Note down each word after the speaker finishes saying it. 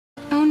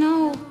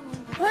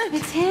What?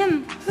 It's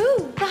him.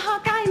 Who? The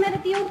hot guy I met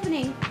at the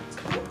opening.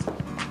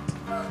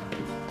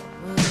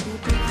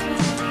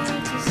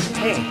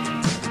 Hey.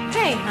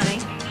 Hey, honey.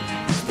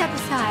 Step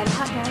aside.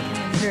 Hot guy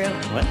coming through.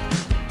 What?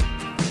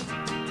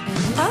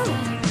 Oh.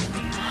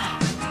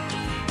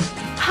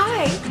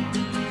 Hi.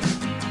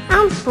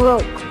 I'm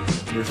broke.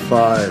 You're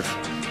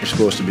 5. You're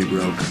supposed to be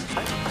broke.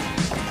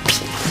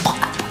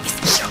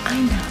 I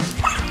know.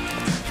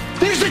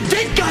 There's a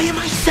dead guy in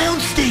my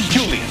soundstage!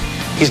 Julian,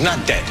 he's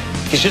not dead.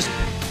 He's just...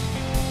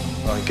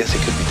 Well, I guess he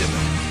could be dead.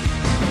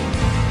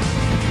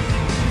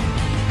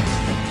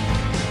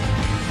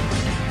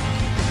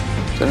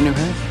 Is that a new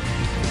hat?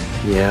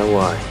 Yeah,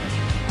 why?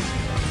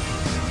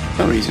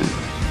 No reason.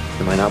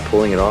 Am I not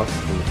pulling it off?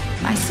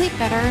 I sleep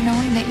better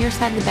knowing that your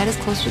side of the bed is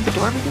closer to the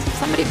door because if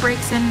somebody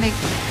breaks in, they're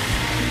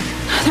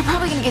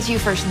probably gonna get to you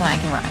first and then I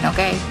can run,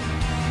 okay?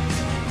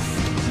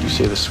 You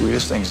say the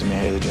sweetest things to me,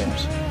 Haley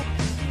James.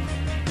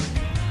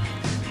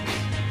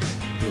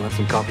 You want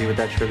some coffee with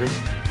that sugar?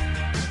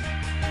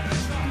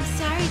 I'm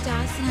sorry,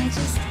 Dawson.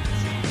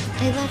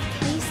 I left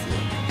Casey.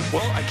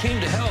 Well, I came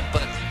to help,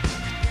 but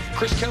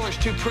Chris Keller's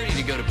too pretty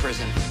to go to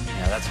prison.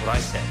 Yeah, that's what I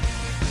said.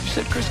 You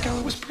said Chris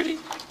Keller was pretty?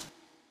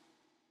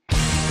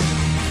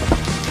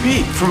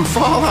 Pete, from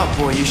Fallout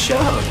Boy, you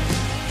showed.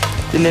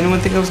 Didn't anyone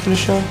think I was gonna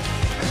show?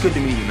 Good to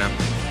meet you, man.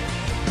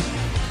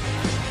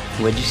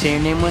 What'd you say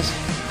your name was?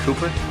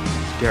 Cooper?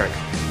 Derek.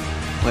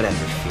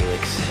 Whatever,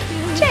 Felix.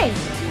 Jake.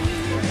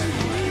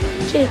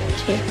 Jake.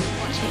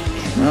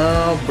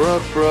 Oh,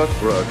 Brooke.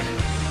 Look,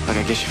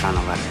 I guess you found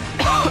the letter.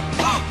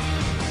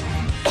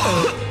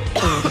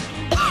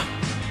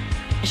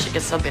 I should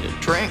get something to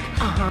drink.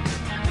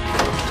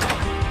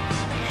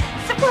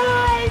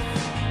 Surprise!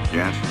 You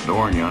answered the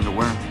door in your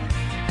underwear.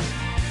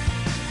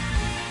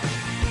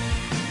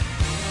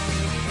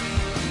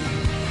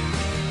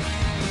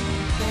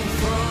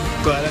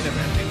 Glad I never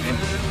had a nickname.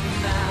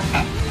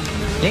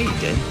 Yeah, you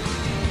did.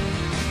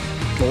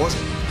 What was it?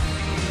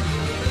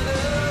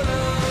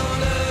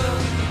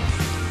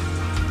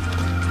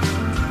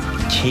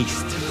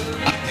 Chased.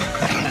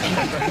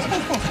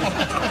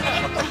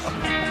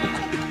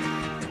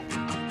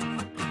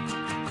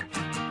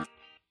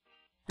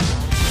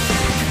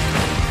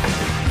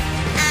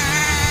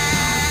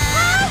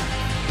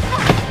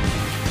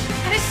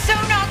 That is so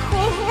not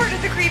cool. Who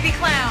ordered the creepy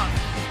clown?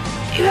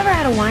 You ever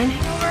had a wine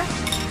hangover?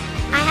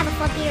 I have a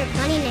fluffy-eared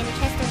bunny named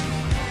Chester.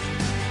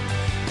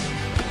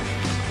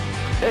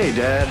 Hey,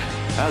 Dad.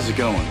 How's it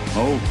going?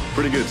 Oh,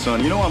 pretty good,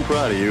 son. You know I'm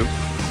proud of you.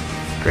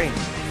 Great.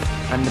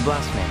 I'm the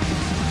boss man.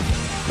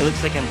 It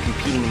looks like I'm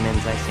competing in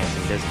men's ice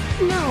dancing, doesn't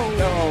it? No.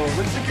 No,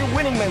 looks like you're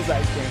winning men's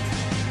ice dance.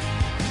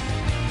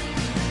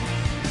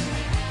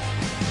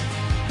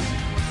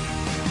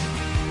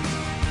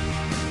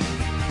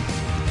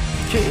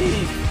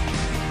 Keith.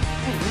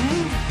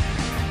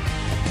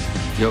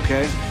 You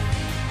okay?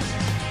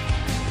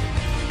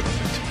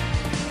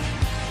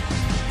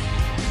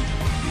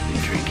 You've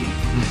been drinking.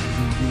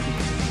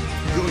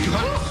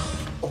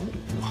 Oh,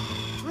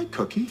 hi,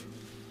 Cookie.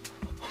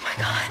 Oh my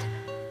God.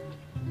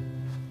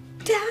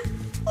 Dad.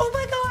 Oh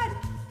my God.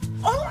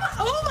 Oh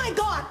my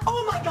God.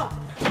 Oh my God.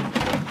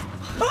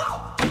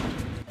 Oh!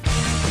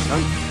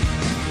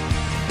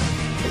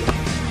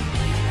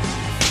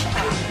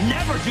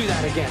 Never do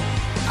that again.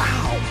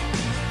 Ow.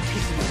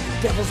 Piece of the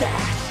devil's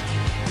ass.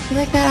 You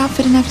like that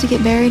outfit enough to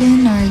get buried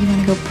in, or you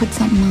want to go put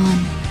something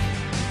on?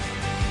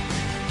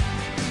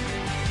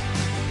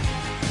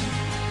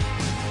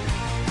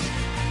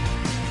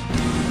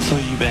 So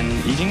you been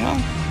eating well?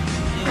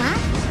 Huh?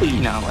 Well,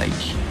 you know, like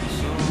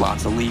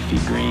lots of leafy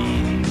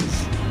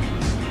greens.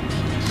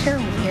 Sure,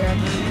 weird.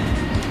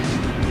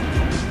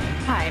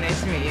 Hi, nice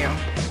to meet you.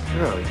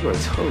 Girl, you are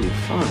totally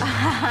fun.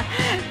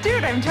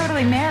 Dude, I'm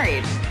totally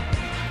married.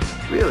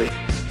 Really?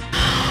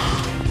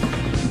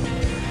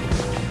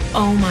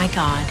 Oh my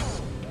God.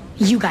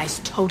 You guys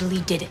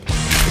totally did it.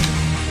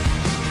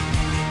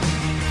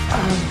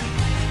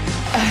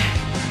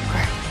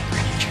 We're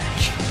in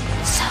church.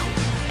 So,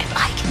 if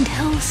I can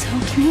tell, so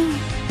can you.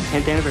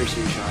 10th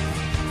anniversary shot.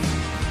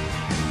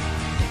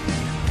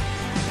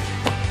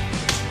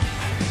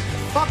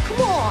 Fuck,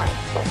 come on.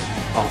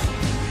 Awesome.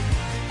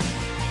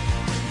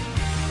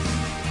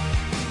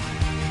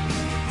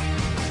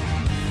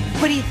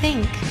 What do you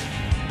think?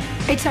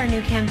 It's our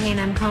new campaign.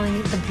 I'm calling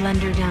it the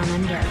Blender Down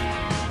Under.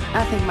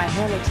 I think my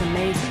hair looks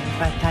amazing,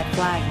 but that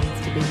flag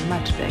needs to be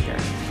much bigger.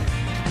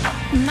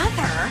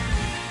 Mother?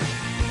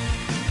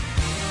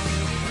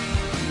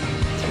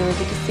 It's really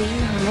good to see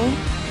you, honey.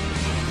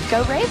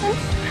 Go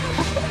Ravens!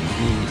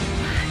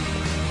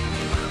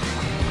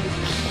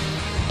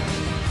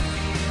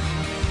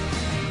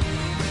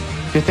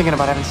 You're thinking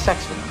about having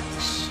sex with him.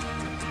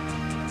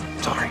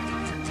 Sorry.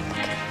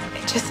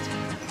 It just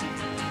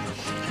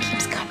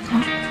keeps coming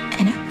up,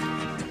 and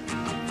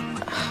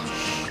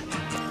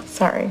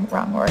sorry,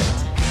 wrong words.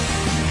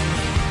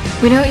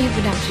 We know what you've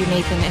been up to,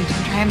 Nathan, and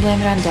don't try and blame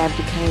it on Deb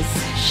because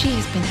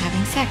she's been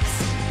having sex.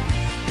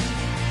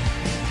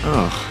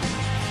 Oh.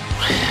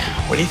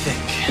 What do you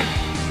think?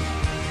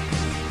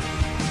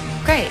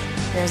 Great,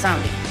 you're a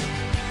zombie.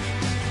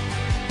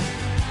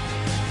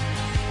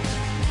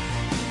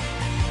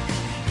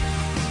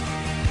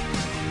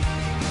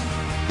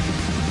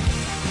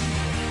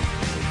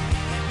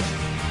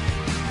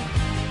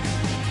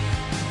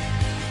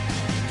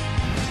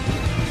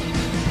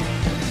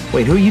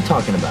 Wait, who are you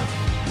talking about?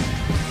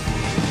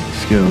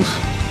 Skills.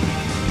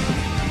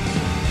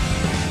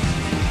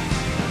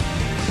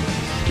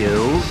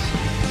 Skills?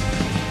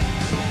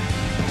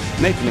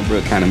 Nathan and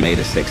Brooke kind of made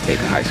a sex tape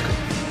in high school.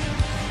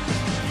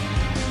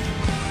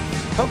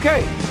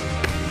 Okay.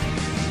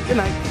 Good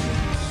night.